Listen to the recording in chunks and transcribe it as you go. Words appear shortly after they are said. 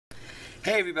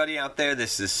Hey everybody out there,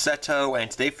 this is Seto, and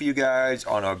today for you guys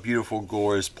on our beautiful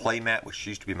Gore's playmat, which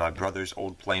used to be my brother's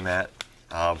old playmat,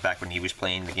 back when he was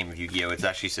playing the game of Yu-Gi-Oh! It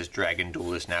actually says Dragon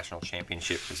Duelist National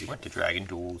Championship because he went to Dragon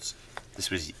Duels.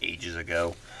 This was ages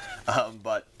ago.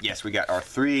 But yes, we got our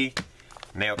 3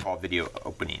 mail call video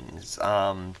openings.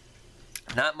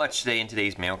 Not much today in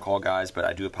today's mail call, guys, but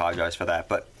I do apologize for that.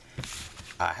 But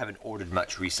I haven't ordered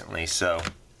much recently, so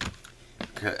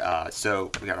we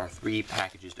got our 3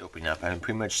 packages to open up. I'm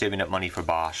pretty much saving up money for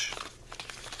Bosch,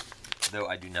 though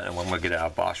I do not know when we'll get out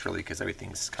of Bosch really, because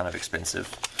everything's kind of expensive.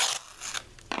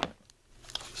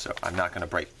 So I'm not going to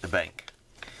break the bank.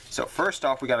 So first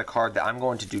off, we got a card that I'm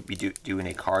going to be doing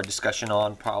a card discussion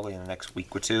on probably in the next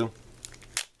week or 2.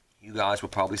 You guys will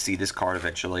probably see this card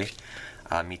eventually,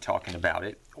 me talking about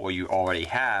it, or you already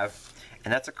have.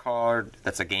 And that's a card,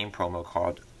 that's a game promo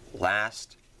card,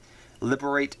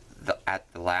 Liberate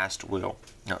at the Last Will.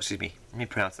 No, excuse me. Let me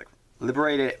pronounce that.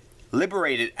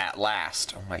 Liberated at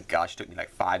Last. Oh my gosh, it took me like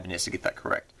 5 minutes to get that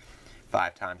correct.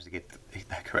 5 times to get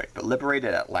that correct. But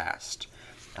Liberated at Last.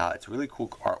 It's really cool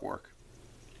artwork.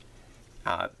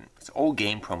 It's an old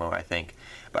game promo, I think.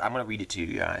 But I'm going to read it to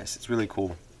you guys. It's really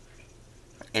cool.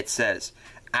 It says,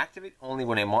 activate only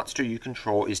when a monster you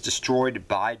control is destroyed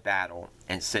by battle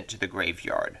and sent to the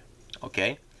graveyard.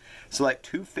 Okay? Select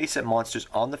 2 face-up monsters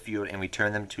on the field and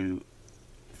return them to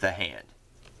the hand.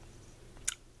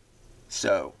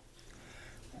 So,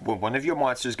 when one of your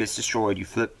monsters gets destroyed, you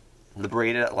flip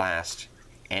Liberated at Last.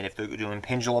 And if they're doing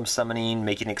pendulum summoning,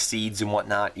 making exceeds and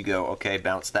whatnot, you go, okay,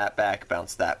 bounce that back,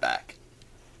 bounce that back.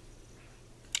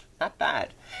 Not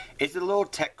bad. It's a little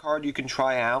tech card you can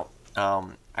try out.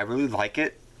 I really like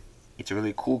it. It's a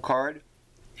really cool card.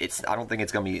 I don't think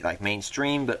it's going to be like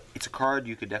mainstream, but it's a card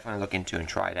you could definitely look into and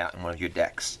try it out in one of your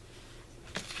decks.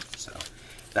 So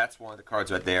that's one of the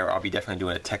cards right there. I'll be definitely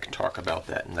doing a tech talk about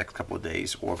that in the next couple of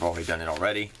days, or I've already done it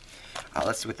already.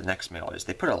 Let's see what the next mail is.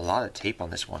 They put a lot of tape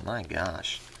on this one. My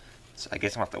gosh. So I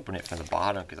guess I'm going to have to open it from the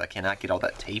bottom because I cannot get all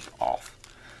that tape off.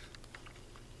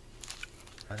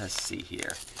 Let's see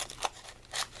here.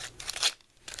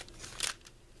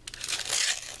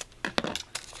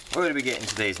 What did we get in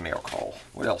today's mail call?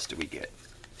 What else did we get?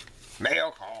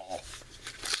 Mail call!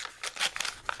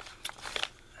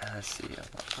 Let's see.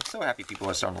 I'm so happy people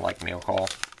are starting to like mail call.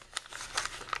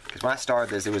 Because when I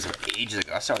started this, it was ages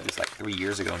ago. I started this like 3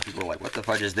 years ago, and people were like, what the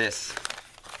fudge is this?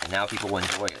 And now people will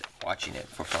enjoy it, watching it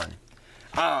for fun.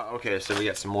 Okay, so we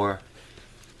got some more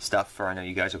stuff I know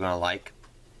you guys are going to like.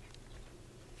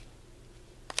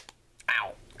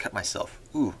 Ow! Cut myself.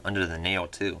 Ooh, under the nail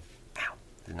too. Ow!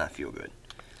 Did not feel good.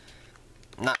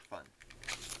 Not fun.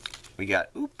 We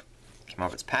got, came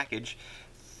off its package,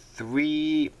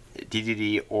 3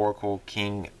 DDD Oracle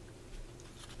King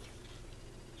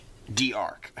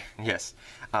D-Arc. Yes.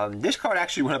 This card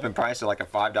actually went up in price to like a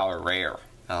 $5 rare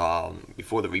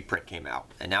before the reprint came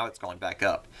out, and now it's gone back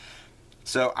up.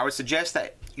 So I would suggest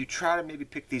that you try to maybe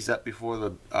pick these up before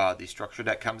the structure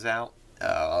deck comes out,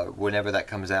 whenever that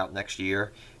comes out next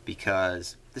year,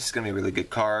 because this is going to be a really good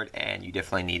card, and you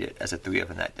definitely need it as a 3 of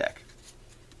in that deck.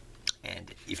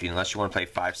 And unless you want to pay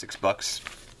 $5,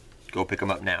 $6, go pick them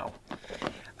up now.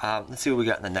 Let's see what we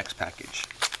got in the next package.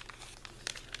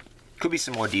 Could be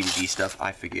some more DVD stuff,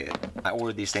 I forget. I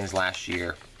ordered these things last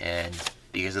year, and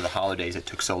because of the holidays, it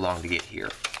took so long to get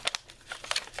here.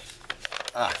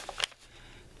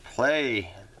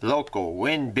 Play local,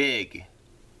 win big.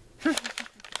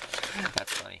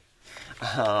 That's funny.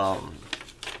 I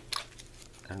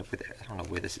don't know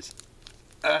where this is.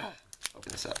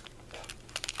 Open this up.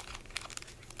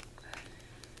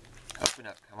 Open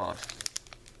up, come on.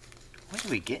 What do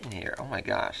we get in here? Oh my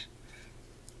gosh.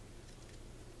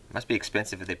 It must be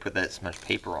expensive if they put that much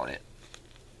paper on it.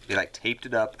 They like taped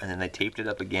it up, and then they taped it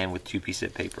up again with 2 pieces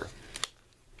of paper.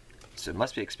 So it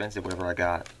must be expensive, whatever I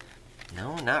got.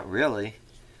 No, not really.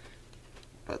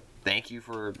 But thank you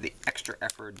for the extra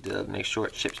effort to make sure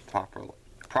it ships properly.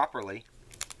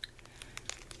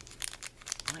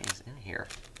 What is in here?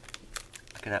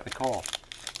 I cannot recall.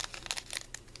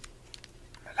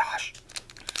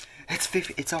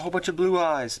 It's a whole bunch of blue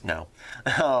eyes. No.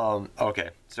 Okay,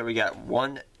 so we got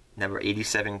 1 number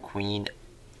 87 Queen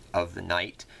of the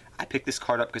Night. I picked this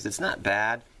card up because it's not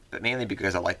bad, but mainly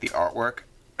because I like the artwork.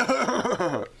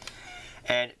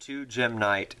 And 2 Gem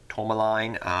Knight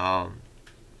Tourmaline.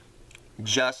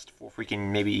 Just for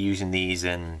freaking maybe using these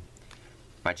in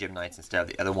my Gem Knights instead of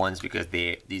the other ones, because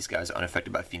these guys are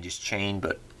unaffected by Fiendish Chain,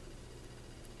 but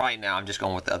right now I'm just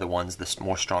going with the other ones, the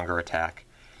more stronger attack,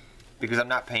 because I'm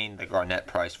not paying the Garnet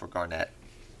price for Garnet.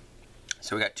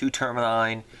 So we got 2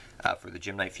 Tourmaline for the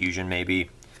Gem Knight Fusion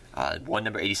maybe, 1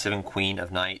 number 87 Queen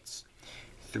of Knights,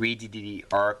 3 DDD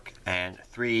Arc, and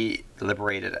 3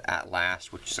 Liberated at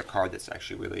Last, which is a card that's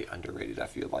actually really underrated. I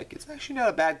feel like it's actually not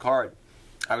a bad card.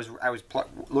 I was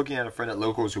looking at a friend at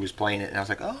Locals who was playing it, and I was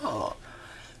like, oh,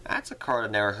 that's a card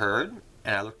I've never heard.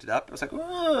 And I looked it up. I was like,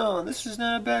 oh, this is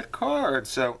not a bad card.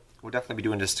 So we'll definitely be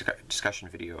doing this discussion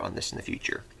video on this in the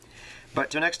future.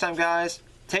 But till next time, guys,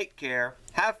 take care,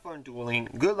 have fun dueling,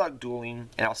 good luck dueling,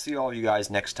 and I'll see all of you guys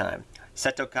next time.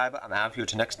 Seto Kaiba, I'm out here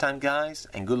till next time, guys,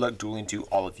 and good luck dueling to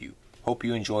all of you. Hope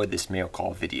you enjoyed this mail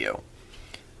call video.